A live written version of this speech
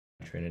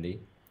Trinity.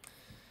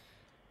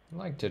 I'd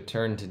like to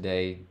turn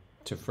today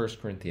to 1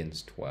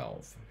 Corinthians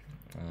 12.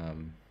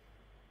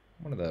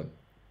 One of the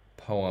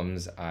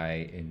poems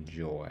I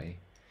enjoy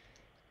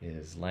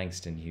is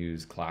Langston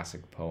Hughes'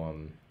 classic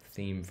poem,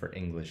 Theme for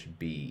English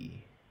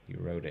B. He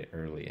wrote it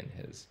early in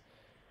his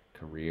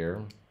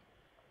career.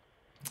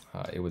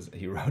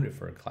 He wrote it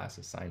for a class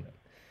assignment.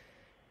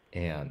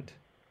 And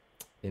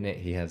in it,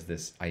 he has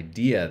this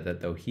idea that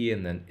though he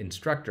and the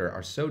instructor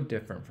are so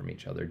different from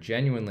each other,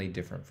 genuinely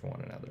different from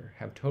one another,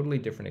 have totally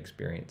different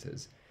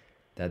experiences,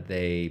 that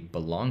they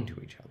belong to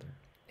each other.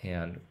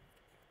 And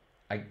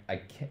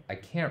I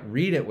can't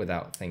read it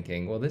without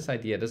thinking, well, this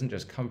idea doesn't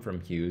just come from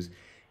Hughes,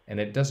 and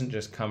it doesn't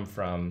just come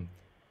from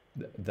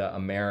the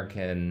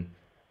American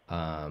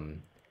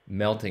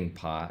melting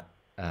pot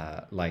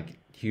like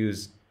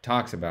Hughes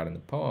talks about in the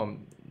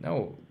poem.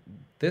 No,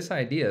 this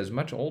idea is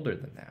much older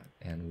than that,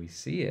 and we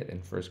see it in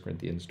 1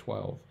 Corinthians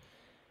 12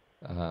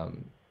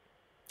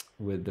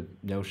 with the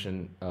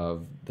notion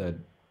of the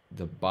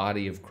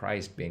body of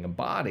Christ being a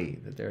body,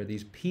 that there are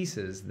these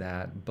pieces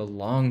that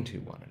belong to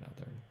one another.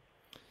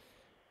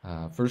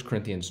 1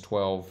 Corinthians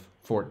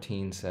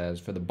 12:14 says,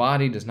 "For the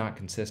body does not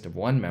consist of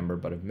one member,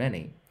 but of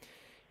many.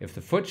 If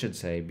the foot should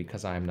say,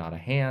 'Because I am not a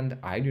hand,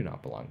 I do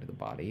not belong to the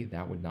body,'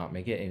 that would not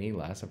make it any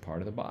less a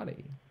part of the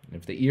body. And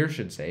if the ear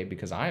should say,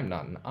 'Because I am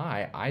not an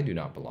eye, I do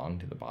not belong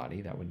to the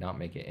body,' that would not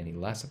make it any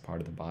less a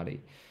part of the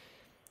body.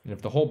 And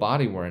if the whole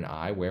body were an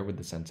eye, where would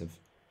the sense of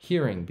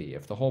hearing be?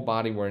 If the whole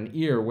body were an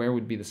ear, where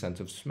would be the sense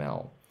of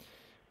smell?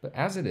 But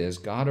as it is,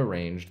 God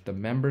arranged the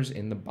members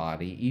in the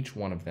body, each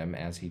one of them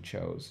as he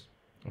chose.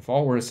 If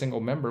all were a single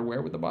member,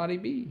 where would the body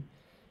be?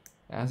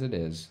 As it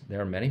is,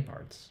 there are many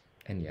parts,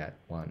 and yet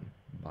one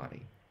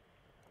body,"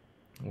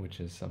 which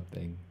is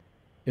something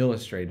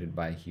illustrated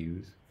by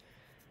Hughes,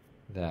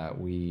 that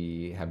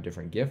we have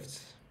different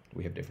gifts,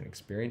 we have different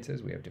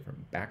experiences, we have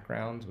different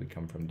backgrounds, we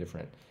come from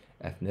different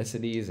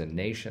ethnicities and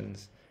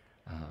nations,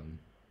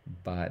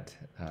 but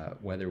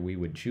whether we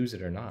would choose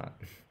it or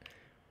not,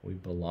 we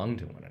belong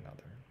to one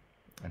another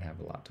and have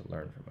a lot to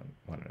learn from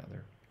one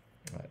another.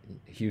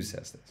 Hughes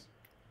says this,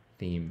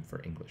 theme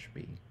for English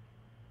B.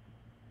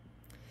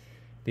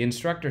 The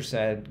instructor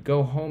said,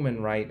 "Go home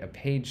and write a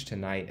page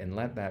tonight and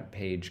let that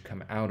page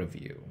come out of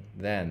you.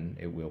 Then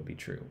it will be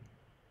true."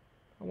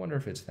 I wonder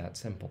if it's that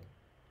simple.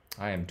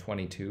 I am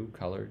 22,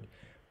 colored,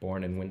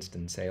 born in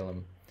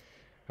Winston-Salem.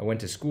 I went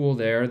to school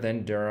there,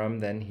 then Durham,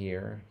 then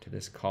here, to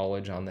this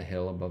college on the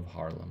hill above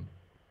Harlem.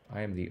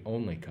 I am the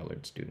only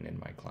colored student in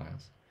my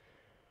class.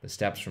 The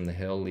steps from the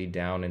hill lead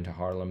down into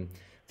Harlem,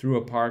 through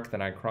a park,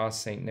 then I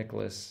cross St.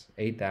 Nicholas,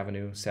 8th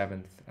Avenue,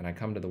 7th, and I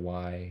come to the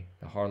Y,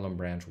 the Harlem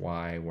Branch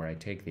Y, where I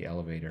take the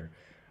elevator,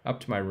 up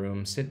to my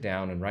room, sit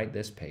down, and write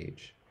this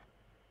page.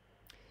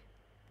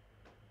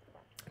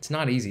 It's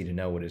not easy to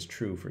know what is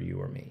true for you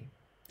or me,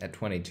 at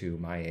 22,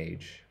 my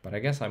age, but I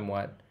guess I'm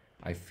what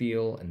I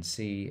feel and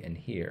see and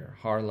hear.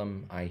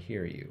 Harlem, I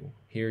hear you.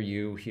 Hear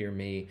you, hear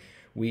me.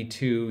 We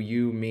two,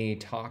 you, me,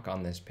 talk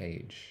on this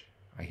page.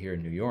 I hear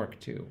New York,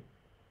 too.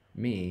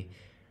 Me,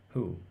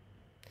 who?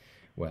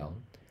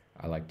 Well,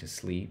 I like to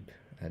sleep,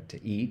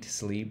 to eat,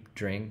 sleep,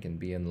 drink, and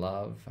be in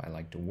love. I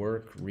like to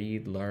work,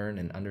 read, learn,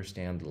 and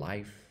understand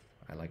life.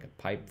 I like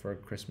a pipe for a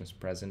Christmas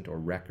present, or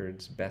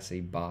records,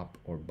 Bessie, Bop,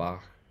 or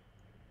Bach.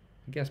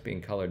 I guess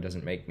being colored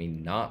doesn't make me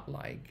not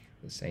like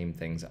the same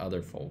things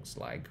other folks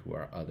like who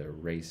are other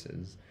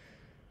races.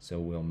 So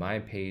will my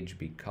page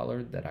be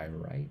colored that I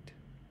write?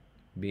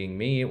 Being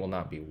me, it will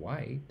not be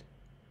white,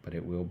 but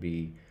it will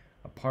be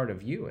a part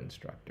of you,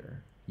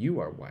 instructor. You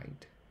are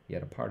white,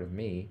 yet a part of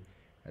me,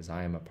 as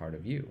I am a part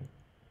of you.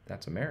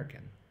 That's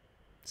American.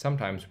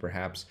 Sometimes,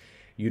 perhaps,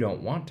 you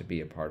don't want to be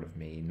a part of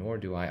me, nor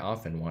do I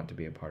often want to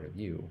be a part of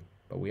you,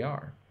 but we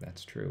are.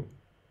 That's true.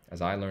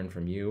 As I learn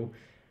from you,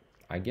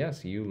 I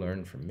guess you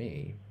learn from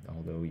me,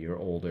 although you're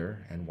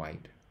older and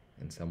white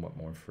and somewhat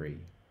more free.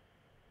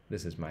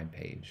 This is my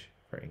page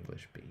for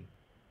English B.